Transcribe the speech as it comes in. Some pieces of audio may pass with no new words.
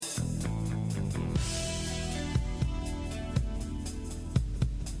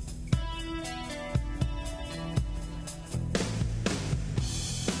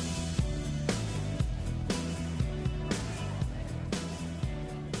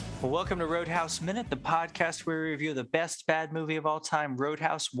Well, welcome to Roadhouse Minute, the podcast where we review the best bad movie of all time,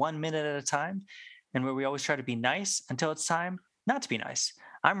 Roadhouse, 1 minute at a time, and where we always try to be nice until it's time not to be nice.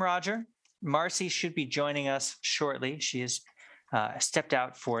 I'm Roger. Marcy should be joining us shortly. She has stepped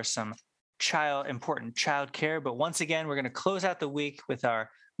out for some important child care, but once again, we're going to close out the week with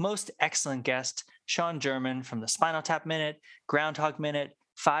our most excellent guest, Sean German from the Spinal Tap Minute, Groundhog Minute,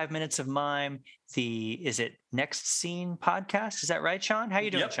 5 Minutes of Mime, is it Next Scene podcast? Is that right, Sean? How you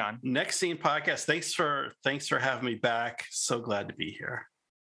doing, Sean? Next Scene podcast. Thanks for having me back. So glad to be here.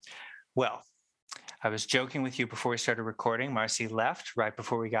 Well, I was joking with you before we started recording. Marcy left right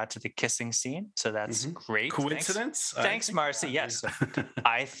before we got to the kissing scene. So that's great. Coincidence? Thanks Marcy. Yes.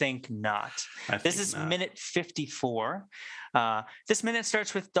 I think not. This is minute 54. This minute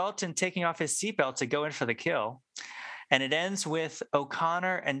starts with Dalton taking off his seatbelt to go in for the kill. And it ends with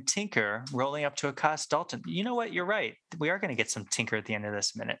O'Connor and Tinker rolling up to accost Dalton. You know what? You're right. We are going to get some Tinker at the end of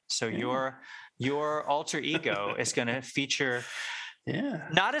this minute. So your alter ego is going to feature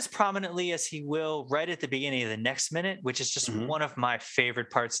not as prominently as he will right at the beginning of the next minute, which is just one of my favorite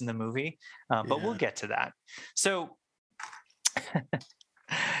parts in the movie. But we'll get to that. So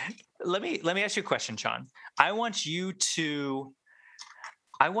let me ask you a question, Sean. I want you to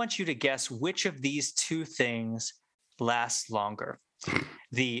guess which of these two things lasts longer.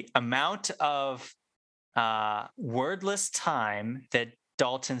 The amount of wordless time that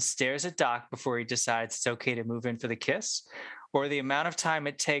Dalton stares at Doc before he decides it's okay to move in for the kiss, or the amount of time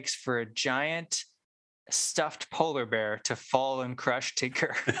it takes for a giant stuffed polar bear to fall and crush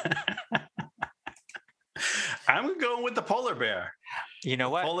Tinker. I'm going with the polar bear. You know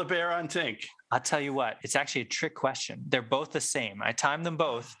what? Polar bear on Tink. I'll tell you what, it's actually a trick question. They're both the same. I timed them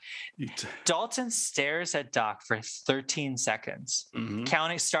both. Dalton stares at Doc for 13 seconds,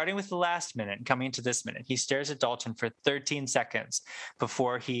 starting with the last minute and coming into this minute. He stares at Dalton for 13 seconds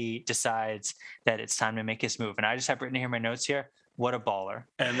before he decides that it's time to make his move. And I just have written here in my notes here, what a baller.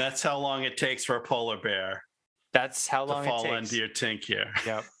 And that's how long it takes for a polar bear. That's how long it takes. To fall into your Tink here.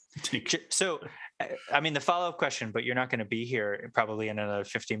 Yep. So, I mean, the follow-up question, but you're not going to be here probably in another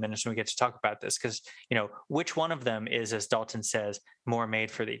 15 minutes when we get to talk about this, because, which one of them is, as Dalton says, more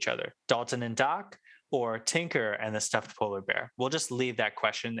made for each other? Dalton and Doc or Tinker and the stuffed polar bear? We'll just leave that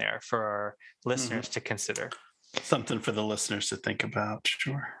question there for our listeners to consider. Something for the listeners to think about,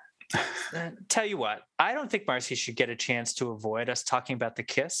 sure. Tell you what, I don't think Marcy should get a chance to avoid us talking about the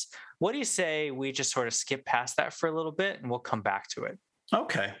kiss. What do you say we just sort of skip past that for a little bit and we'll come back to it?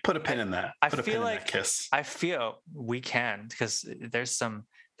 Okay, put a pin in that. I feel we can, because there's some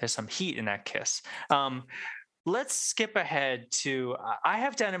heat in that kiss. Let's skip ahead to. I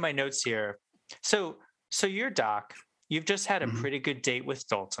have down in my notes here. So you're Doc. You've just had a pretty good date with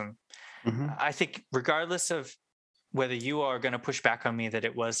Dalton. I think, regardless of whether you are going to push back on me that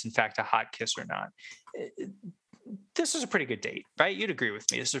it was in fact a hot kiss or not, this was a pretty good date, right? You'd agree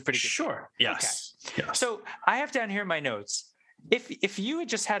with me. This was a pretty good. Sure. Date. Yes. Okay. Yes. So I have down here in my notes. If you had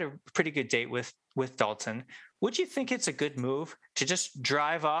just had a pretty good date with Dalton, would you think it's a good move to just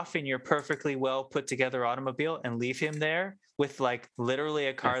drive off in your perfectly well put together automobile and leave him there with like literally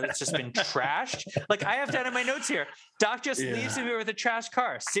a car that's just been trashed? Like I have that in my notes here. Doc just leaves him here with a trashed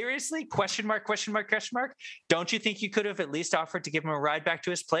car. Seriously? Question mark, question mark, question mark. Don't you think you could have at least offered to give him a ride back to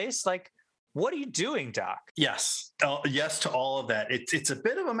his place? Like, what are you doing, Doc? Yes. Yes to all of that. It's a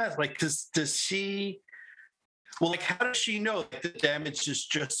bit of a mess. Like, does she... Well, like, how does she know that the damage is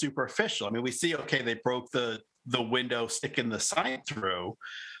just superficial? I mean, we see, okay, they broke the window, sticking the sign through,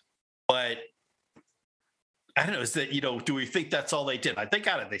 but I don't know, is that, do we think that's all they did? I think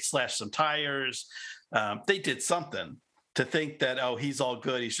they slashed some tires. They did something to think that, oh, he's all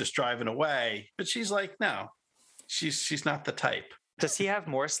good, he's just driving away. But she's like, no, she's not the type. Does he have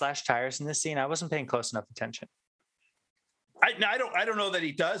more slashed tires in this scene? I wasn't paying close enough attention. I don't know that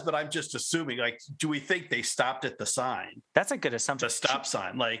he does, but I'm just assuming, like, do we think they stopped at the sign? That's a good assumption. The stop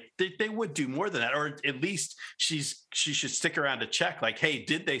sign. Like, they would do more than that. Or at least she should stick around to check, like, hey,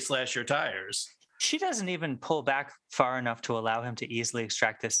 did they slash your tires? She doesn't even pull back far enough to allow him to easily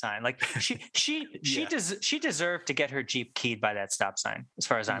extract this sign. Like she deserved to get her Jeep keyed by that stop sign, as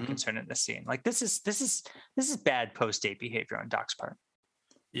far as I'm concerned in this scene. Like this is bad post-date behavior on Doc's part.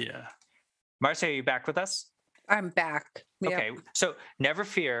 Yeah. Marcia, are you back with us? I'm back. Okay, so never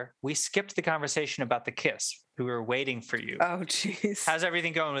fear. We skipped the conversation about the kiss. We were waiting for you. Oh, geez. How's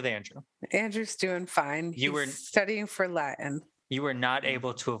everything going with Andrew? Andrew's doing fine. He's studying for Latin. You were not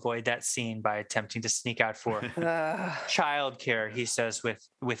able to avoid that scene by attempting to sneak out for childcare, he says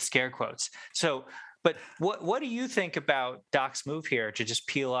with scare quotes. So But what do you think about Doc's move here to just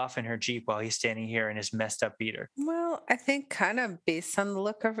peel off in her Jeep while he's standing here in his messed up beater? Well, I think kind of based on the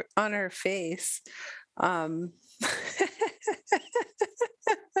look on her face. Look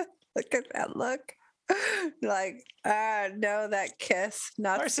at that look. Like, no, that kiss,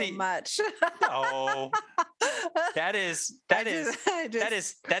 not Marcy, so much. No. That is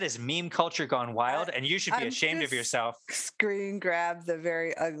meme culture gone wild, and you should be ashamed of yourself. Screen grab the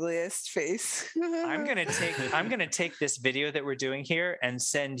very ugliest face. I'm gonna take this video that we're doing here and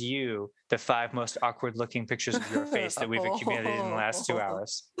send you the 5 most awkward looking pictures of your face that we've accumulated in the last 2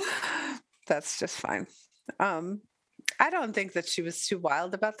 hours. That's just fine. I don't think that she was too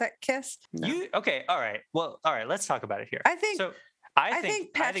wild about that kiss. No. Okay? All right. Well, all right. Let's talk about it here. I think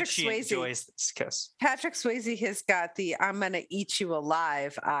she enjoys this kiss. Patrick Swayze has got the "I'm gonna eat you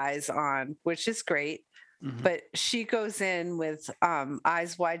alive" eyes on, which is great. Mm-hmm. But she goes in with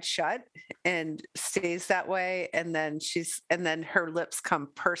eyes wide shut and stays that way, and then her lips come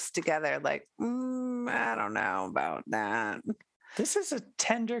pursed together, like I don't know about that. This is a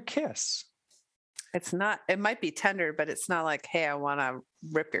tender kiss. It's not, it might be tender, but it's not like, hey, I want to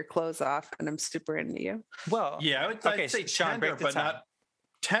rip your clothes off and I'm super into you. Well, yeah, I'd say Sean,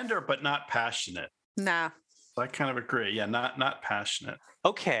 tender, but not passionate. Nah. I kind of agree. Yeah, not passionate.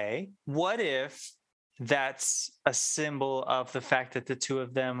 Okay. What if that's a symbol of the fact that the two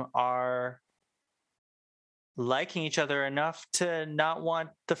of them are liking each other enough to not want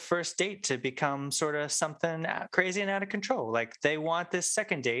the first date to become sort of something crazy and out of control? Like they want this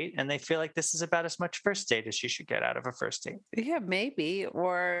second date and they feel like this is about as much first date as she should get out of a first date. Yeah, maybe.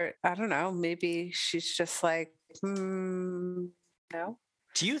 Or I don't know, maybe she's just like, no.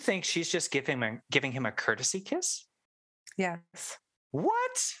 Do you think she's just giving him a courtesy kiss? Yes.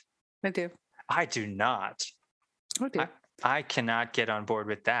 What? I do. I do not. I do. I cannot get on board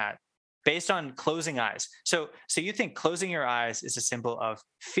with that. Based on closing eyes. So you think closing your eyes is a symbol of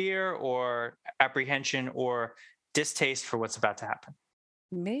fear or apprehension or distaste for what's about to happen?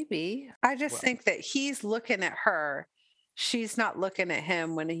 Maybe. I just think that he's looking at her. She's not looking at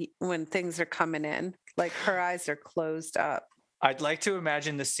him when things are coming in. Like her eyes are closed up. I'd like to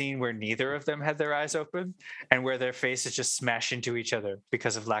imagine the scene where neither of them had their eyes open and where their faces just smash into each other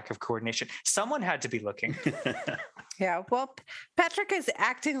because of lack of coordination. Someone had to be looking. Yeah, well, Patrick is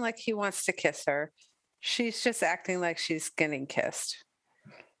acting like he wants to kiss her. She's just acting like she's getting kissed.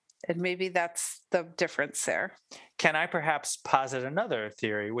 And maybe that's the difference there. Can I perhaps posit another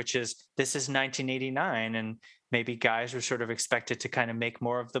theory, which is this is 1989 and maybe guys were sort of expected to kind of make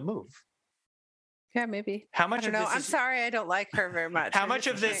more of the move? Yeah, maybe. How much of this I'm sorry, I don't like her very much. How much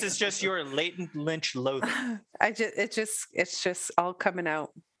of this is just your latent Lynch loathing? It's just all coming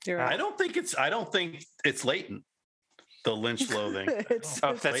out. Right. I don't think it's latent. The Lynch loathing. That's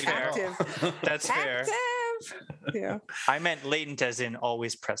fair. That's fair. Yeah. I meant latent as in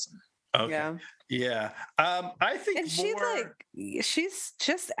always present. Okay. Yeah. I think she's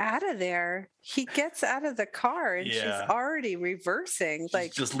just out of there. He gets out of the car and she's already reversing.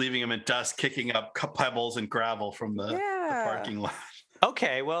 She's just leaving him in dust, kicking up pebbles and gravel from the parking lot.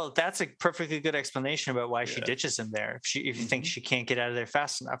 Okay, well, that's a perfectly good explanation about why she ditches him there. If you think she can't get out of there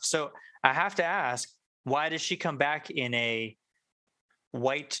fast enough. So I have to ask, why does she come back in a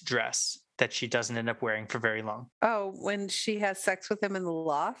white dress that she doesn't end up wearing for very long? Oh, when she has sex with him in the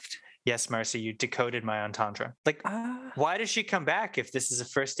loft? Yes, Marcy, you decoded my entendre. Like, why does she come back if this is a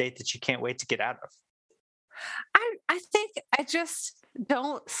first date that she can't wait to get out of? I think I just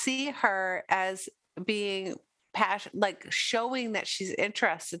don't see her as being like showing that she's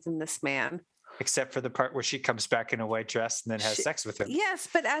interested in this man. Except for the part where she comes back in a white dress and then has sex with him. Yes,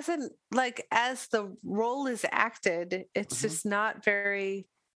 but as the role is acted, it's just not very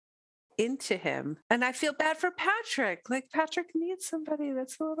into him. And I feel bad for Patrick. Like Patrick needs somebody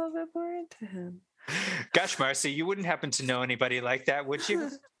that's a little bit more into him. Gosh, Marcy, you wouldn't happen to know anybody like that, would you?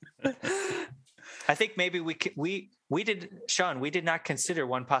 I think maybe we did not consider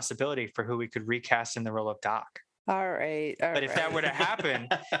one possibility for who we could recast in the role of Doc. All right. But if that were to happen,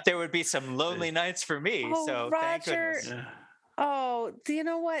 there would be some lonely nights for me. Oh, so Roger. Thank goodness. Oh, do you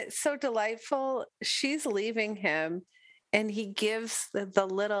know what? So delightful. She's leaving him and he gives the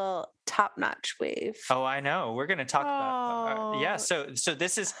little top-notch wave. Oh, I know. We're going to talk about So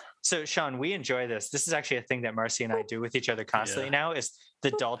this is Sean, we enjoy this. This is actually a thing that Marcy and I do with each other constantly now is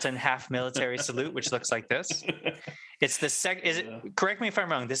the Dalton half military salute, which looks like this. It's the correct me if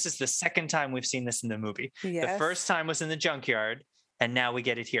I'm wrong. This is the second time we've seen this in the movie. Yes. The first time was in the junkyard and now we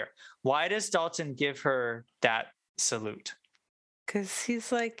get it here. Why does Dalton give her that salute? Because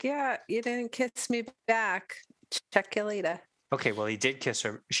he's like, yeah, you didn't kiss me back. Check you later. Okay, well, he did kiss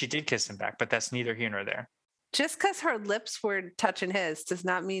her. She did kiss him back, but that's neither here nor there. Just because her lips were touching his does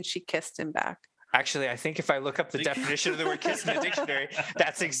not mean she kissed him back. Actually, I think if I look up the definition of the word kiss in the dictionary,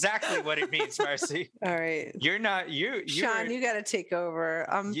 that's exactly what it means, Marcy. All right. You're not you. Sean, you got to take over.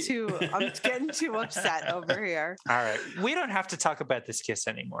 I'm getting too upset over here. All right, we don't have to talk about this kiss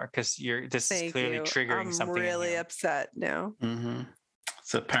anymore because this is clearly triggering something. I'm really upset now. Mm-hmm.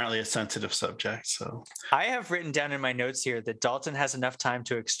 It's apparently a sensitive subject. So I have written down in my notes here that Dalton has enough time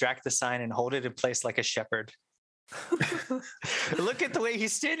to extract the sign and hold it in place like a shepherd. Look at the way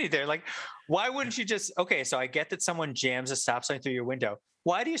he's standing there. Like, why wouldn't you just? Okay, so I get that someone jams a stop sign through your window.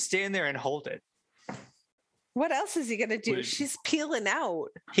 Why do you stand there and hold it? What else is he going to do? Wait. She's peeling out.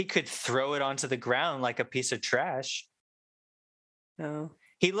 He could throw it onto the ground like a piece of trash. No.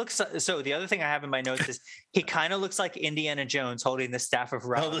 He looks so. The other thing I have in my notes is he kind of looks like Indiana Jones holding the staff of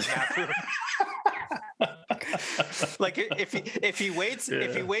Ra. Like if he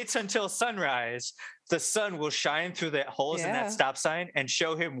waits until sunrise, the sun will shine through the holes in that stop sign and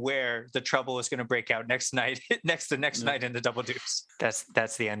show him where the trouble is going to break out next night in the Double Deuce.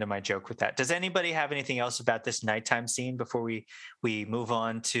 That's the end of my joke with that. Does anybody have anything else about this nighttime scene before we move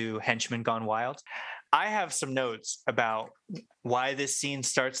on to Henchmen Gone Wild? I have some notes about why this scene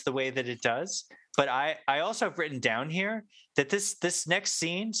starts the way that it does, but I also have written down here that this next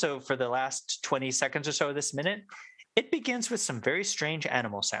scene, so for the last 20 seconds or so of this minute, it begins with some very strange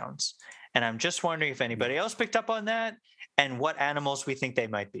animal sounds. And I'm just wondering if anybody else picked up on that and what animals we think they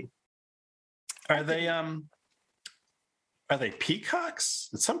might be. Are they peacocks?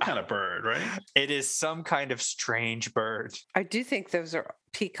 It's some kind of bird, right? It is some kind of strange bird. I do think those are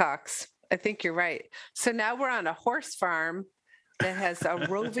peacocks. I think you're right. So now we're on a horse farm that has a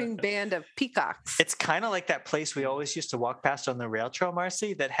roving band of peacocks. It's kind of like that place we always used to walk past on the rail trail,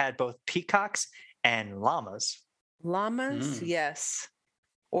 Marcy, that had both peacocks and llamas. Llamas, yes.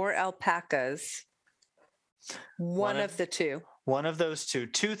 Or alpacas. One of the two. One of those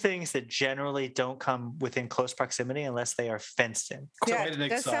two things that generally don't come within close proximity unless they are fenced in. Yeah,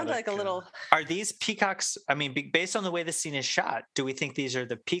 that sounds like a little. Are these peacocks? I mean, based on the way the scene is shot, do we think these are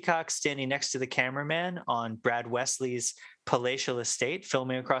the peacocks standing next to the cameraman on Brad Wesley's palatial estate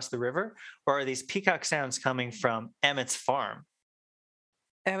filming across the river? Or are these peacock sounds coming from Emmett's farm?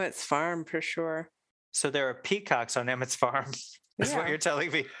 Emmett's farm, for sure. So there are peacocks on Emmett's farm. That's what you're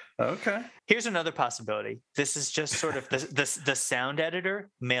telling me. Okay. Here's another possibility. This is just sort of the sound editor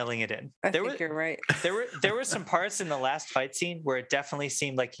mailing it in. I think you're right. There were some parts in the last fight scene where it definitely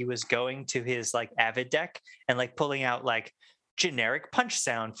seemed like he was going to his like Avid deck and like pulling out like generic punch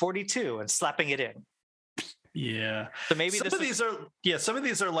sound 42 and slapping it in. Yeah. So maybe some of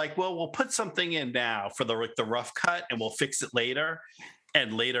these are like, well, we'll put something in now for the rough cut and we'll fix it later.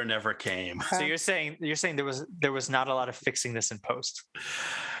 And later never came. So you're saying there was not a lot of fixing this in post.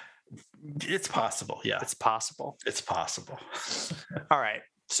 It's possible, yeah. It's possible. All right.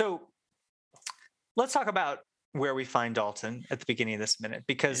 So let's talk about where we find Dalton at the beginning of this minute,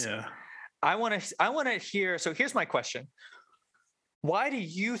 because I want to hear. So here's my question: why do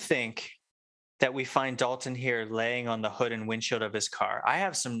you think that we find Dalton here laying on the hood and windshield of his car? I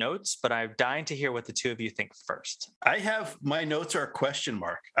have some notes, but I'm dying to hear what the two of you think first. My notes are a question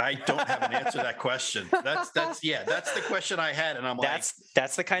mark. I don't have an answer to that question. That's the question I had. And I'm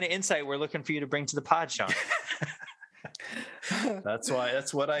that's the kind of insight we're looking for you to bring to the pod, Sean. That's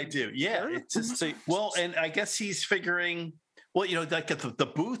what I do. Yeah. It's just, and I guess he's figuring, like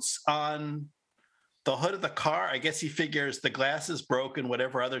the boots on the hood of the car, I guess he figures the glass is broken,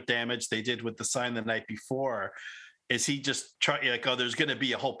 whatever other damage they did with the sign the night before. Is he just trying there's going to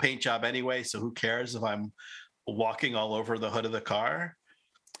be a whole paint job anyway, so who cares if I'm walking all over the hood of the car?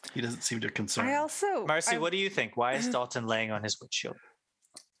 He doesn't seem to concern. Marcy, what do you think? Why is Dalton laying on his windshield?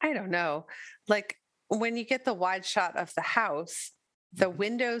 I don't know. Like when you get the wide shot of the house, the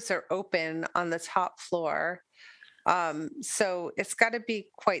windows are open on the top floor. So it's got to be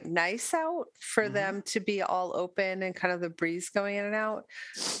quite nice out for them to be all open and kind of the breeze going in and out.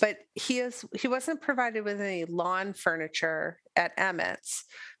 But he wasn't provided with any lawn furniture at Emmett's.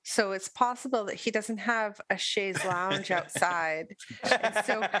 So it's possible that he doesn't have a chaise lounge outside. And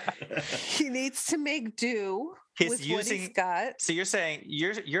so he needs to make do with what he's got. So you're saying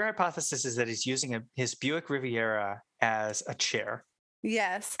your hypothesis is that he's using his Buick Riviera as a chair.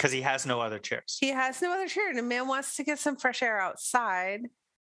 Yes. Because he has no other chairs. He has no other chair, and a man wants to get some fresh air outside.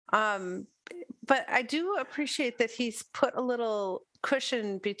 But I do appreciate that he's put a little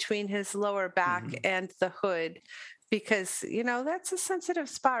cushion between his lower back and the hood because that's a sensitive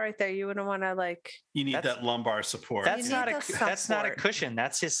spot right there. You wouldn't want to You need That's- that lumbar support. That's need not the that's not a support. cushion.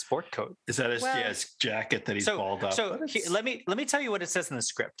 That's his sport coat. Is that his, Well- his jacket that he's balled up? So But it's- let me tell you what it says in the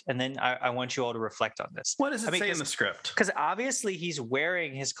script, and then I want you all to reflect on this. what does it say in the script? Because obviously he's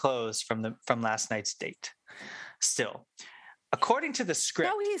wearing his clothes from last night's date. Still, according to the script,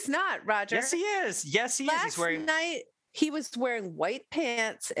 No, he's not, Roger. yes, he is. Yes, he is. Last He's wearing. night he was wearing white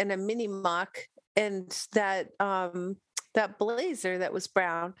pants and a mini mock and that blazer that was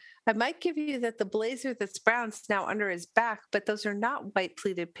brown. I might give you that the blazer that's brown is now under his back, but those are not white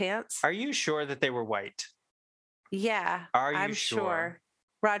pleated pants. Are you sure that they were white? Yeah, Are you I'm sure? sure.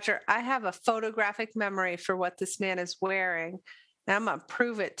 Roger, I have a photographic memory for what this man is wearing. And I'm going to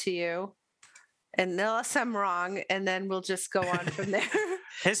prove it to you. And unless I'm wrong, and then we'll just go on from there.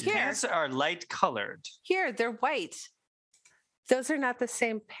 His Here. pants are light colored. Here, they're white. Those are not the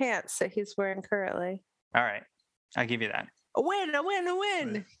same pants that he's wearing currently. All right, I'll give you that. A win, a win, a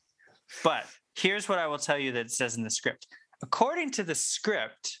win. Right. But here's what I will tell you that it says in the script. According to the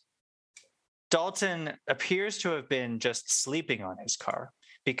script, Dalton appears to have been just sleeping on his car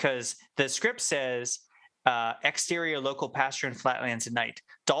because the script says exterior local pasture and flatlands at night.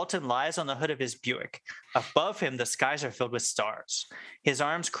 Dalton lies on the hood of his Buick. Above him, the skies are filled with stars. His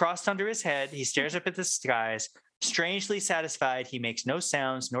arms crossed under his head, he stares up at the skies. Strangely satisfied, he makes no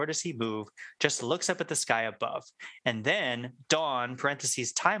sounds, nor does he move, just looks up at the sky above. And then, dawn,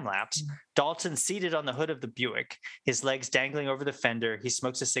 parentheses, time lapse, Dalton seated on the hood of the Buick, his legs dangling over the fender. He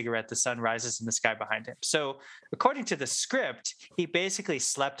smokes a cigarette. The sun rises in the sky behind him. So, according to the script, he basically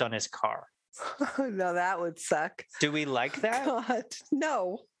slept on his car. No, that would suck. Do we like that? God,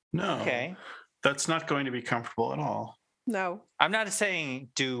 no, No. Okay. That's not going to be comfortable at all. no. I'm not saying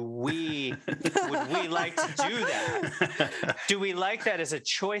would we like to do that? Do we like that as a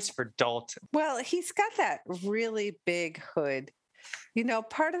choice for Dalton? Well, he's got that really big hood.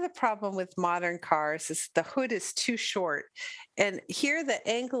 Part of the problem with modern cars is the hood is too short. And here, the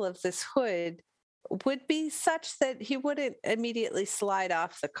angle of this hood would be such that he wouldn't immediately slide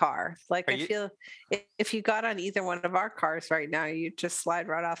off the car. Like, Are I you- feel if you got on either one of our cars right now, you'd just slide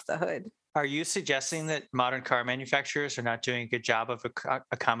right off the hood. Are you suggesting that modern car manufacturers are not doing a good job of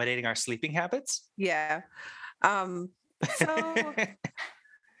accommodating our sleeping habits? Yeah. So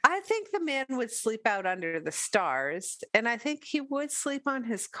I think the man would sleep out under the stars, and I think he would sleep on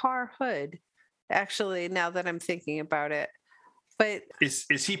his car hood, actually, now that I'm thinking about it. But Is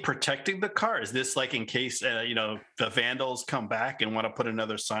he protecting the car? Is this like in case the vandals come back and want to put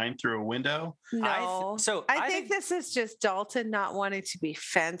another sign through a window? no. I think this is just Dalton not wanting to be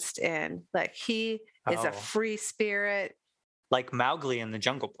fenced in. Like, he is Oh. a free spirit. like Mowgli in the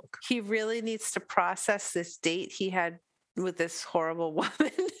Jungle Book. He really needs to process this date he had with this horrible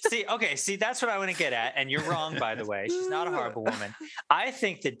woman. See, that's what I want to get at. And you're wrong, by the way. She's not a horrible woman. I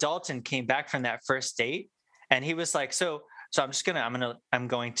think that Dalton came back from that first date and he was like, so I'm going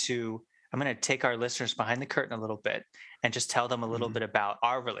to take our listeners behind the curtain a little bit and just tell them a little bit about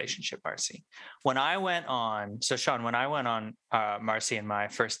our relationship, Marcy. When I went on Marcy and my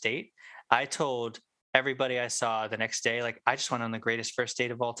first date, I told everybody I saw the next day, like, I just went on the greatest first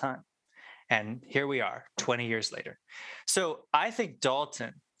date of all time. And here we are 20 years later. So I think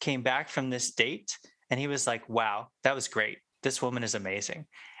Dalton came back from this date and he was like, wow, that was great. This woman is amazing.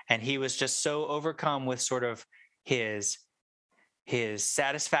 And he was just so overcome with sort of his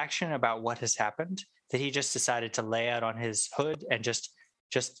satisfaction about what has happened that he just decided to lay out on his hood and just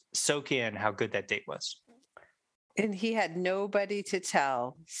soak in how good that date was. And he had nobody to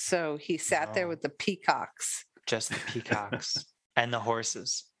tell. So he sat there No. with the peacocks Just the peacocks and the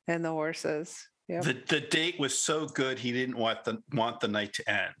horses. and the horses. Yep. The date was so good he didn't want the night to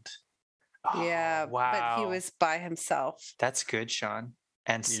end. Yeah, Oh, wow. but he was by himself. That's good, Sean.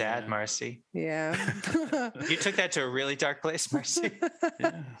 And sad, Yeah. Marcy. Yeah. You took that to a really dark place, Marcy.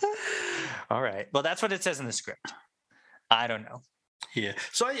 Yeah. All right. Well, that's what it says in the script. I don't know. Yeah.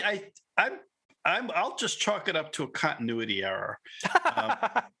 So I'll just chalk it up to a continuity error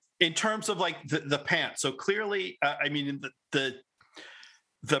in terms of like the pants. So clearly, I mean,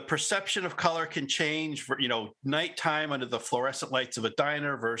 the perception of color can change for, nighttime under the fluorescent lights of a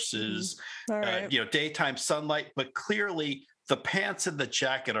diner versus, All right. daytime sunlight. But clearly the pants and the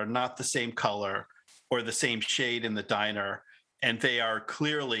jacket are not the same color or the same shade in the diner. And they are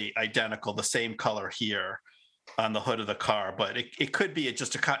clearly identical, the same color here on the hood of the car. But it could be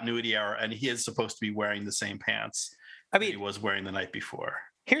just a continuity error. And he is supposed to be wearing the same pants that he was wearing the night before.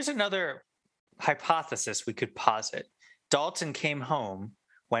 Here's another hypothesis we could posit. Dalton came home,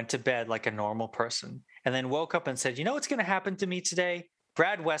 went to bed like a normal person, and then woke up and said, you know what's going to happen to me today?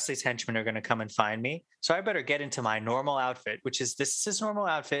 Brad Wesley's henchmen are going to come and find me. So I better get into my normal outfit, which is this is his normal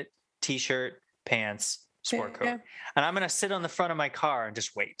outfit, t-shirt, pants, sport coat. Yeah. And I'm going to sit on the front of my car and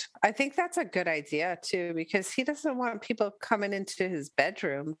just wait. I think that's a good idea too, because he doesn't want people coming into his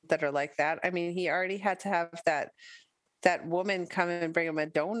bedroom that are like that. I mean, he already had to have that woman come and bring him a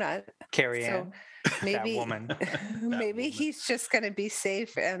donut. Carrie So Ann, maybe that woman. maybe woman. he's just going to be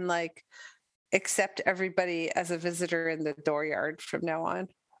safe and like accept everybody as a visitor in the dooryard from now on.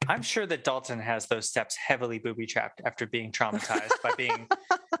 I'm sure that Dalton has those steps heavily booby-trapped after being traumatized by being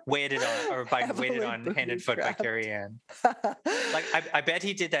waited on or by Heavily waited on hand and foot by booby-trapped. Carrie Ann. Like I bet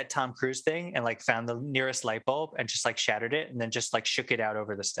he did that Tom Cruise thing and like found the nearest light bulb and just like shattered it and then just like shook it out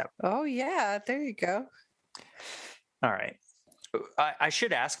over the step. Oh yeah, there you go. All right. I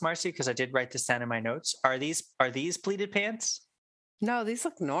should ask Marcy because I did write this down in my notes. Are these pleated pants? No, these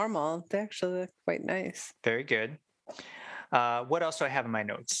look normal. They actually look quite nice. Very good. What else do I have in my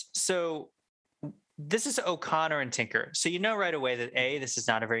notes? So this is O'Connor and Tinker. So you know right away that A, this is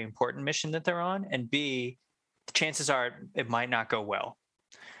not a very important mission that they're on, and B, the chances are it might not go well.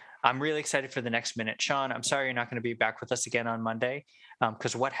 I'm really excited for the next minute. Sean, I'm sorry you're not going to be back with us again on Monday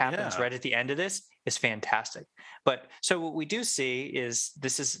because what happens right at the end of this is fantastic. But so what we do see is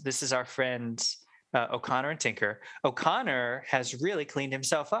this is our friends O'Connor and Tinker. O'Connor has really cleaned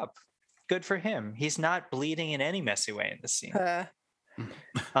himself up. Good for him. He's not bleeding in any messy way in this scene. But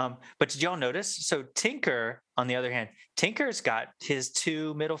did y'all notice? So Tinker, on the other hand, Tinker's got his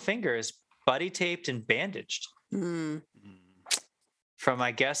two middle fingers buddy taped and bandaged from,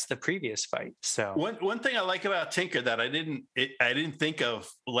 I guess, the previous fight. So one thing I like about Tinker that I didn't think of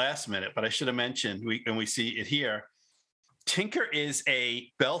last minute, but I should have mentioned, we see it here. Tinker is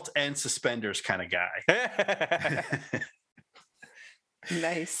a belt and suspenders kind of guy.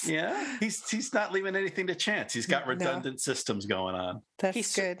 Nice. Yeah, he's not leaving anything to chance. He's got redundant systems going on.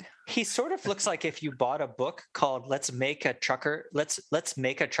 That's good. He sort of looks like if you bought a book called "Let's Make a Trucker," let's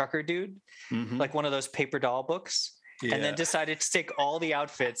make a trucker dude, like one of those paper doll books, and then decided to take all the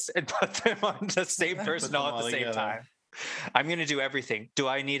outfits and put them on the same person all at the same time. I'm going to do everything. Do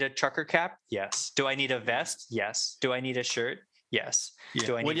I need a trucker cap? Yes. Do I need a vest? Yes. Do I need a shirt? Yes. Yeah.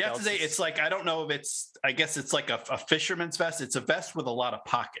 Do I need well, you have to say belts? it's like, I don't know if I guess it's like a fisherman's vest. It's a vest with a lot of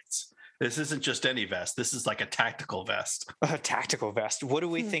pockets. This isn't just any vest. This is like a tactical vest. A tactical vest. What do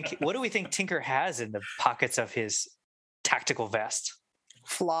we think? What do we think Tinker has in the pockets of his tactical vest?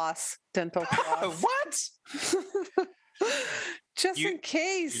 Floss, dental floss. What? Just in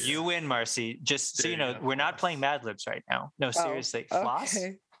case. You win, Marcy. Just so you know, we're not playing Mad Libs right now. No, seriously. Floss?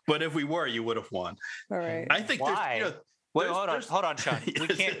 Okay. But if we were, you would have won. All right. I think Why? Wait, hold on, Sean. We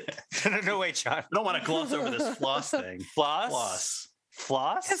can't. No, wait, Sean. I don't want to gloss over this floss thing. Floss?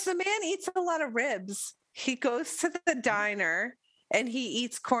 Because the man eats a lot of ribs. He goes to the diner and he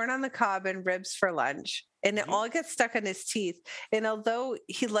eats corn on the cob and ribs for lunch. And it all gets stuck in his teeth. And although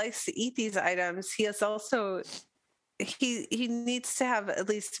he likes to eat these items, he is also he needs to have at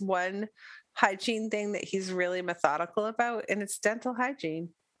least one hygiene thing that he's really methodical about, and it's dental hygiene.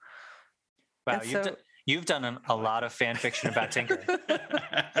 Wow, you've done a lot of fan fiction about Tinker.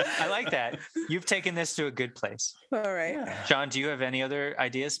 I like that. You've taken this to a good place. All right. Yeah. John, do you have any other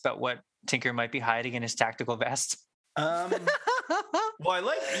ideas about what Tinker might be hiding in his tactical vest? Well,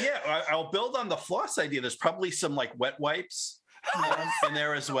 I'll build on the floss idea. There's probably some like wet wipes in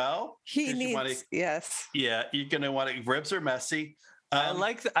there as well. He needs, yes. Yeah, you're going to want to, ribs are messy.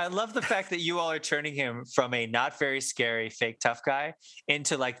 I love the fact that you all are turning him from a not very scary fake tough guy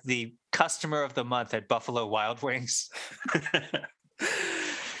into like the customer of the month at Buffalo Wild Wings.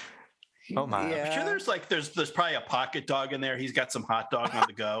 Oh my! Yeah. I'm sure there's probably a pocket dog in there. He's got some hot dog on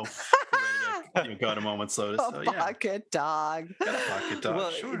the go. Ready to go at a moment's notice. Pocket dog. Got a pocket dog.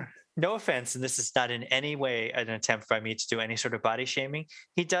 Well, sure. No offense, and this is not in any way an attempt by me to do any sort of body shaming.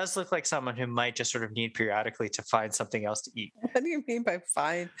 He does look like someone who might just sort of need periodically to find something else to eat. What do you mean by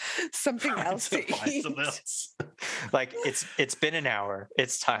find something else to eat? Like it's been an hour.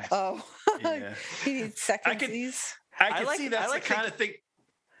 It's time. Oh, yeah. He needs secondsies. I could see that's the kind of thing.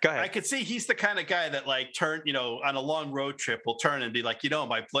 Go ahead. I could see he's the kind of guy that like on a long road trip will turn and be like,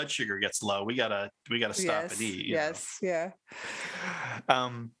 my blood sugar gets low. We gotta stop and eat. Yes. Yeah.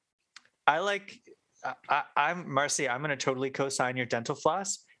 I'm Marcy. I'm going to totally co-sign your dental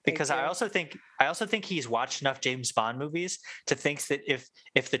floss because I also think he's watched enough James Bond movies to think that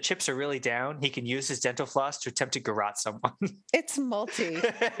if the chips are really down, he can use his dental floss to attempt to garrote someone. It's multi.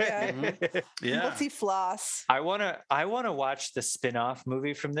 Yeah. Yeah. Multi floss. I want to watch the spin-off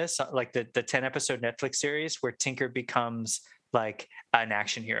movie from this, like the 10 episode Netflix series where Tinker becomes like an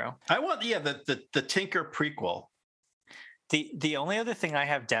action hero. I want the Tinker prequel. The only other thing I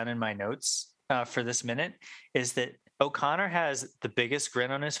have down in my notes for this minute is that O'Connor has the biggest grin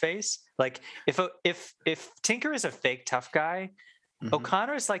on his face. Like if Tinker is a fake tough guy, Mhm.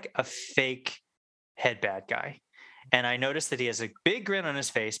 O'Connor is like a fake head bad guy. And I noticed that he has a big grin on his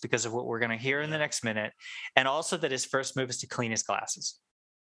face because of what we're going to hear in the next minute, and also that his first move is to clean his glasses.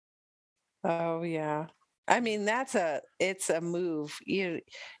 Oh yeah. I mean, it's a move. You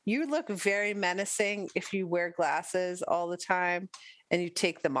look very menacing if you wear glasses all the time and you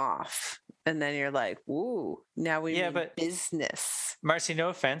take them off. And then you're like, ooh, now we Yeah, mean but business. Marcy, no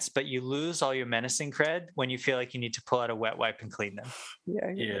offense, but you lose all your menacing cred when you feel like you need to pull out a wet wipe and clean them. Yeah.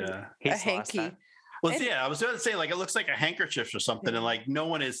 Yeah. He's A lost hanky. that. Well, And- yeah, I was going to say, like, it looks like a handkerchief or something, and like no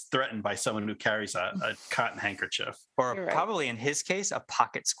one is threatened by someone who carries a cotton handkerchief. Or You're right. probably in his case, a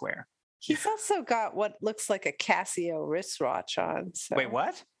pocket square. He's also got what looks like a Casio wristwatch on. So Wait,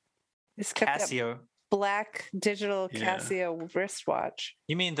 what? He's got that Casio. black digital Yeah. Casio wristwatch.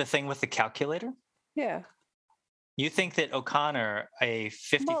 You mean the thing with the calculator? Yeah. You think that O'Connor, a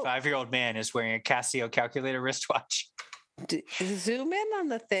 55-year-old man, is wearing a Casio calculator wristwatch? Zoom in on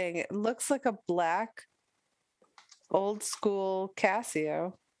the thing. It looks like a black old school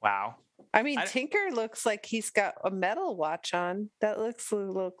Casio. Wow. I mean, I- Tinker looks like he's got a metal watch on. That looks a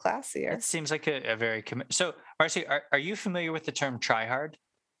little classier. That seems like a very... So, Marcy, are you familiar with the term try hard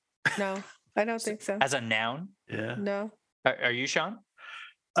No, I don't think so. as a noun? Yeah. No. Are you, Sean?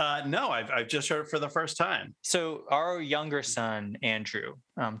 No, I've just heard it for the first time. So our younger son, Andrew,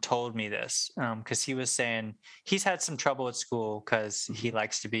 told me this because he was saying he's had some trouble at school because he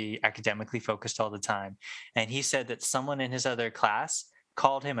likes to be academically focused all the time. And he said that someone in his other class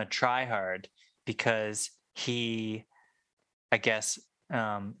called him a tryhard because he, I guess,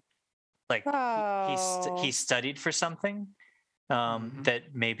 like Oh. he studied for something that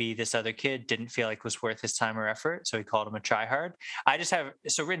maybe this other kid didn't feel like was worth his time or effort. So he called him a tryhard. I just have,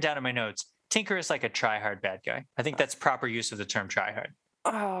 so written down in my notes, Tinker is like a tryhard bad guy. I think that's proper use of the term tryhard.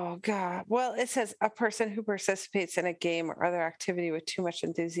 Oh God. Well, it says a person who participates in a game or other activity with too much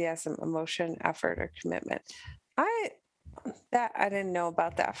enthusiasm, emotion, effort, or commitment. I didn't know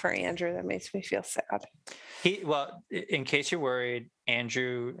about that for Andrew. That makes me feel sad. Well, in case you're worried,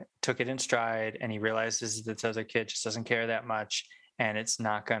 Andrew took it in stride and he realizes that this other kid just doesn't care that much and it's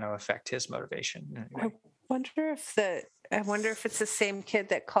not going to affect his motivation. Anyway. I wonder if it's the same kid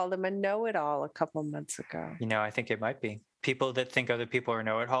that called him a know-it-all a couple months ago. You know, I think it might be. People that think other people are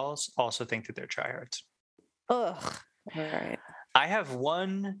know-it-alls also think that they're tryhards. Ugh. All right. I have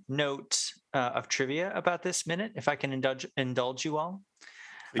one note of trivia about this minute, if I can indulge you all.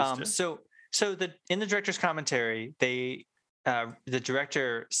 Please do. So in the director's commentary, the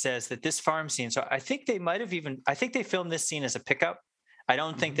director says that this farm scene. So I think they filmed this scene as a pickup. I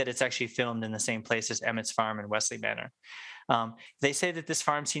don't think that it's actually filmed in the same place as Emmett's Farm and Wesley Manor. They say that this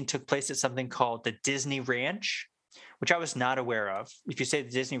farm scene took place at something called the Disney Ranch, which I was not aware of. If you say the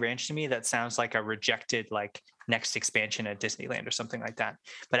Disney Ranch to me, that sounds like a rejected next expansion at Disneyland or something like that.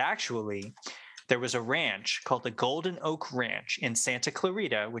 But actually, there was a ranch called the Golden Oak Ranch in Santa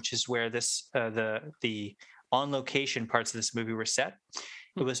Clarita, which is where this the on location parts of this movie were set.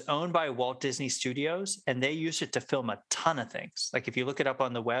 It was owned by Walt Disney Studios, and they used it to film a ton of things. Like if you look it up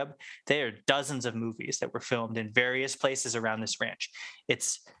on the web, there are dozens of movies that were filmed in various places around this ranch. It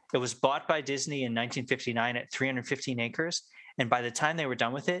was bought by Disney in 1959 at 315 acres, and by the time they were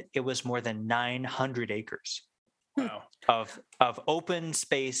done with it, it was more than 900 acres. Wow. Of open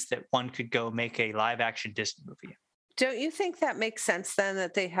space that one could go make a live action Disney movie. Don't you think that makes sense then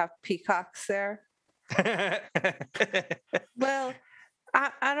that they have peacocks there? Well,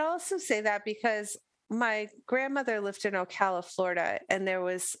 I'd also say that because my grandmother lived in Ocala, Florida, and there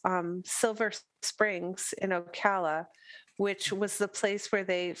was Silver Springs in Ocala, which was the place where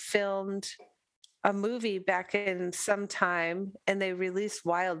they filmed a movie back in some time, and they released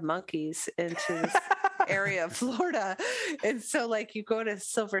wild monkeys into this area of Florida. And so you go to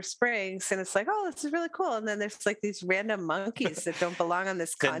Silver Springs and it's like, oh, this is really cool. And then there's these random monkeys that don't belong on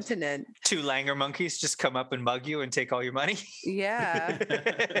this continent. 2 Langer monkeys just come up and mug you and take all your money. Yeah.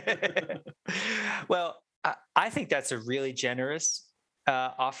 Well, I think that's a really generous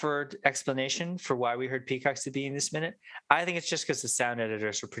offered explanation for why we heard peacocks to be in this minute. I think it's just because the sound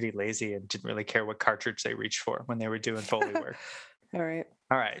editors were pretty lazy and didn't really care what cartridge they reached for when they were doing Foley work. All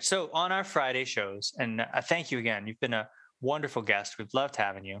right. So on our Friday shows, and thank you again. You've been a wonderful guest. We've loved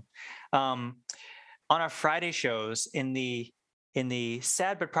having you. On our Friday shows, in the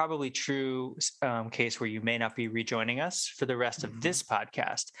sad but probably true case where you may not be rejoining us for the rest of this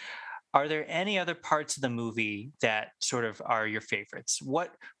podcast, are there any other parts of the movie that sort of are your favorites?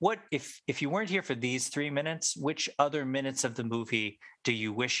 What if you weren't here for these 3 minutes, which other minutes of the movie do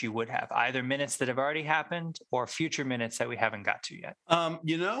you wish you would have? Either minutes that have already happened or future minutes that we haven't got to yet. I'm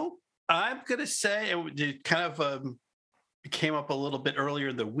gonna say it kind of came up a little bit earlier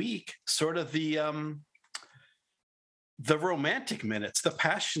in the week, sort of the romantic minutes, the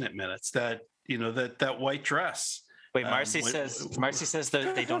passionate minutes, that white dress. Wait, Marcy says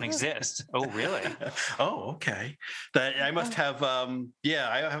that they don't exist. Oh, really? Oh, okay. That I must have. I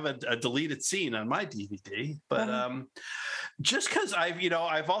have a deleted scene on my DVD, but just because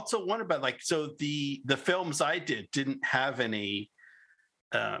I've also wondered about, like, so the films I didn't have any.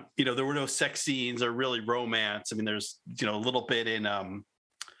 There were no sex scenes or really romance. I mean, there's a little bit in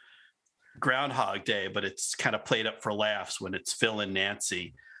Groundhog Day, but it's kind of played up for laughs when it's Phil and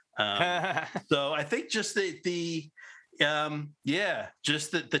Nancy. So I think just the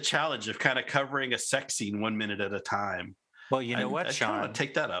challenge of kind of covering a sex scene 1 minute at a time. Well, you know what, Sean?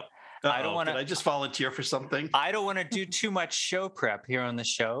 Take that up. I don't want to. Did I just volunteer for something? I don't want to do too much show prep here on the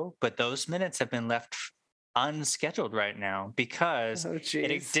show, but those minutes have been left unscheduled right now because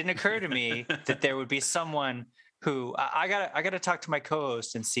it didn't occur to me that there would be someone who I gotta talk to my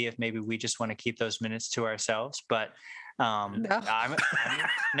co-host and see if maybe we just want to keep those minutes to ourselves. But no.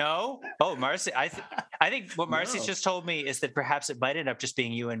 Oh, Marcy, I think what Marcy's just told me is that perhaps it might end up just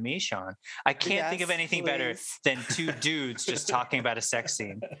being you and me, Sean. I can't think of anything better than two dudes just talking about a sex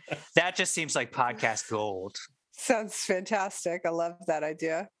scene. That just seems like podcast gold. Sounds fantastic. I love that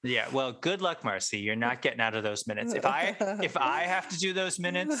idea. Yeah. Well, good luck, Marcy. You're not getting out of those minutes. If I have to do those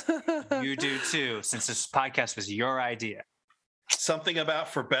minutes, you do too, since this podcast was your idea. Something about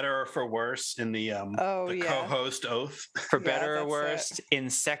for better or for worse in the co-host oath. For better or worse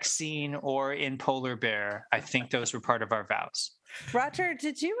in sex scene or in polar bear. I think those were part of our vows. Roger,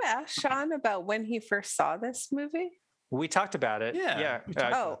 did you ask Sean about when he first saw this movie? We talked about it. Yeah.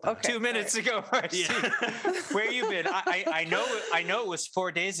 Okay. 2 minutes ago. Yeah. Where you been? I know it was 4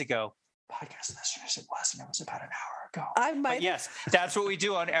 days ago. Podcast listeners, it wasn't. It was about an hour ago. Yes, that's what we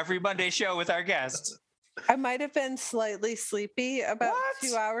do on every Monday show with our guests. I might have been slightly sleepy about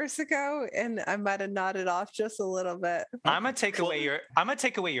 2 hours ago, and I might have nodded off just a little bit. I'm gonna take away your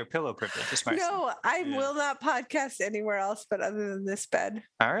pillow privileges, Marcy. No, I will not podcast anywhere else but other than this bed.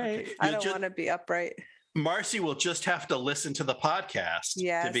 All right. I don't want to be upright. Marcy will just have to listen to the podcast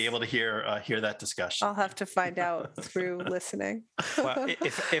to be able to hear that discussion. I'll have to find out through listening. Well,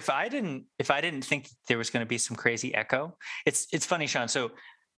 if I didn't think there was going to be some crazy echo, it's funny, Sean. So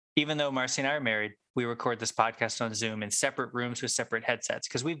even though Marcy and I are married, we record this podcast on Zoom in separate rooms with separate headsets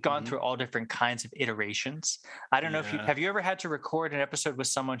because we've gone through all different kinds of iterations. I don't know if have you ever had to record an episode with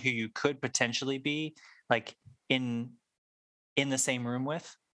someone who you could potentially be like in the same room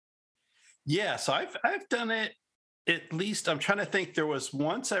with? Yeah, so I've done it at least. I'm trying to think. There was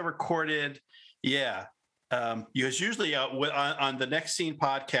once I recorded. Because usually on the Next Scene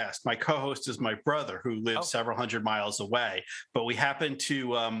podcast, my co-host is my brother who lives several hundred miles away. But we happened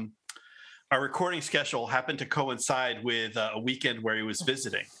to our recording schedule happened to coincide with a weekend where he was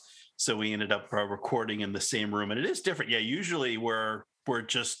visiting, so we ended up recording in the same room. And it is different. Yeah, usually we're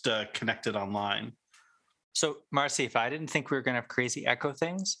just connected online. So, Marcy, if I didn't think we were going to have crazy echo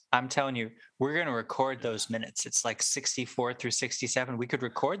things, I'm telling you, we're going to record those minutes. It's like 64 through 67. We could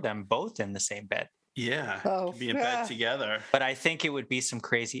record them both in the same bed. Yeah, be in bed together. But I think it would be some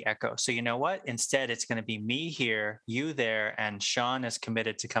crazy echo. So you know what? Instead, it's going to be me here, you there, and Sean is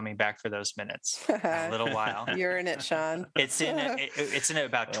committed to coming back for those minutes in a little while. You're in it, Sean. It's in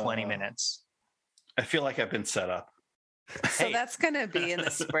about 20 minutes. I feel like I've been set up. So that's going to be in the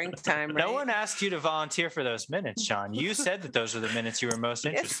springtime, right? No one asked you to volunteer for those minutes, Sean. You said that those were the minutes you were most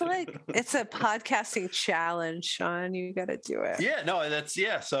interested in. It's a podcasting challenge, Sean. You got to do it. Yeah, no,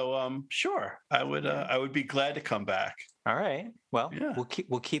 so sure. I would be glad to come back. All right. Well,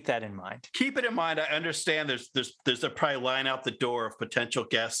 we'll keep that in mind. Keep it in mind. I understand there's a probably line out the door of potential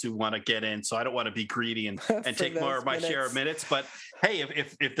guests who want to get in, so I don't want to be greedy and take more of my share of minutes. But hey,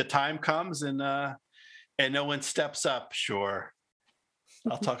 if the time comes and no one steps up, sure.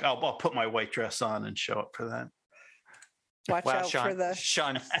 I'll put my white dress on and show up for that. Watch out Sean, for the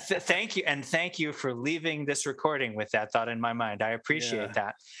Sean. Thank you, and thank you for leaving this recording with that thought in my mind. I appreciate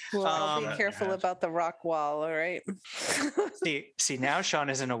that. Well, I'll be careful about the rock wall. All right. see, now Sean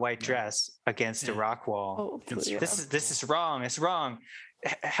is in a white dress against a rock wall. Oh, this is wrong. It's wrong.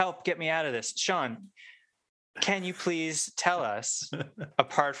 Help get me out of this, Sean. Can you please tell us,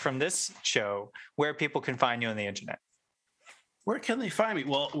 apart from this show, where people can find you on the internet? Where can they find me?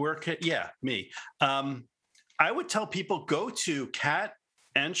 Well, me. I would tell people go to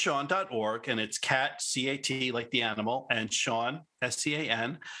catandsean.org, and it's cat, C-A-T, like the animal, and Sean,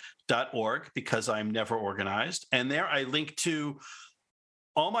 SCAN.org, because I'm never organized. And there I link to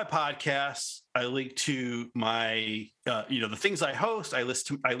all my podcasts. I link to my, the things I host. I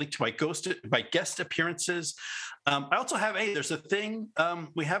link to my guest appearances. I also have there's a thing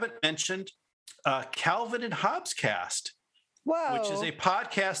we haven't mentioned, Calvin and Hobbes Cast, Whoa. which is a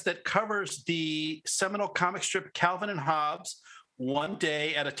podcast that covers the seminal comic strip Calvin and Hobbes, one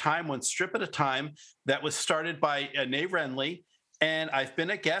day at a time, one strip at a time. That was started by Nay Renly. And I've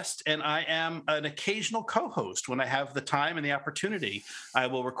been a guest, and I am an occasional co-host when I have the time and the opportunity. I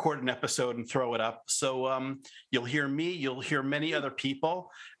will record an episode and throw it up. So you'll hear me, you'll hear many other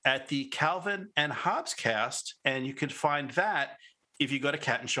people at the Calvin and Hobbes Cast, and you can find that if you go to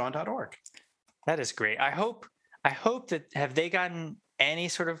catandsean.org. That is great. I hope that, have they gotten any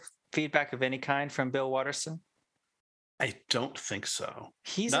sort of feedback of any kind from Bill Watterson? I don't think so.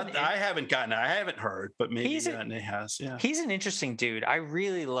 I haven't heard, but maybe Nate has. Yeah, he's an interesting dude. I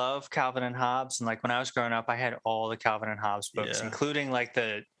really love Calvin and Hobbes, and like when I was growing up, I had all the Calvin and Hobbes books, including like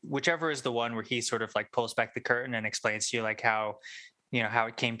whichever is the one where he sort of like pulls back the curtain and explains to you like how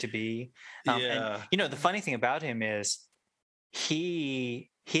it came to be. And, the funny thing about him is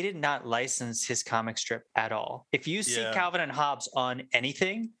he did not license his comic strip at all. If you see Calvin and Hobbes on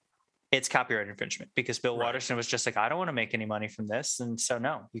anything, it's copyright infringement, because Bill Watterson was just like, I don't want to make any money from this. And so,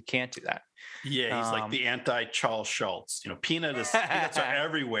 no, you can't do that. Yeah, he's like the anti-Charles Schultz. Peanuts are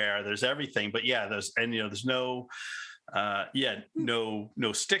everywhere. There's everything. But there's no,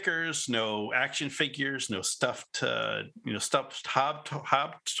 no stickers, no action figures, no stuffed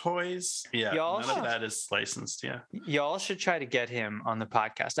Hob toys. Yeah, none of that is licensed. Yeah. Y'all should try to get him on the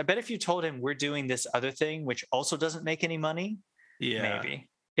podcast. I bet if you told him we're doing this other thing, which also doesn't make any money, maybe.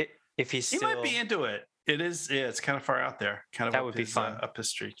 If he might be into it. It is, it's kind of far out there. That would be fun. Up his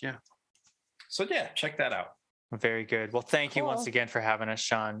street, yeah. So check that out. Very good. Well, thank you once again for having us,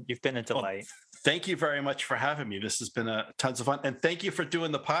 Sean. You've been a delight. Thank you very much for having me. This has been tons of fun, and thank you for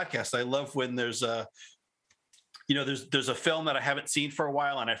doing the podcast. I love when there's there's a film that I haven't seen for a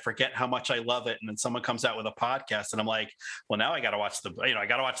while, and I forget how much I love it, and then someone comes out with a podcast, and I'm like, well, now I got to watch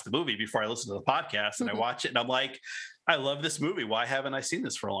the movie before I listen to the podcast, and I watch it, and I'm like, I love this movie. Why haven't I seen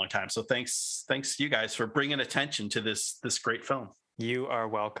this for a long time? So thanks to you guys for bringing attention to this great film. You are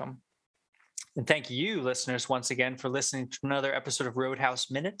welcome. And thank you, listeners, once again for listening to another episode of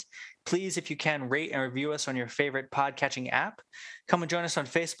Roadhouse Minute. Please, if you can, rate and review us on your favorite podcatching app. Come and join us on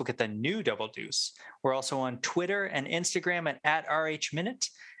Facebook at the New Double Deuce. We're also on Twitter and Instagram at RH Minute.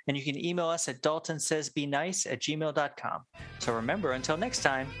 And you can email us at daltonsaysbenice@gmail.com. So remember, until next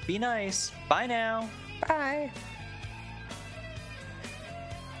time, be nice. Bye now. Bye.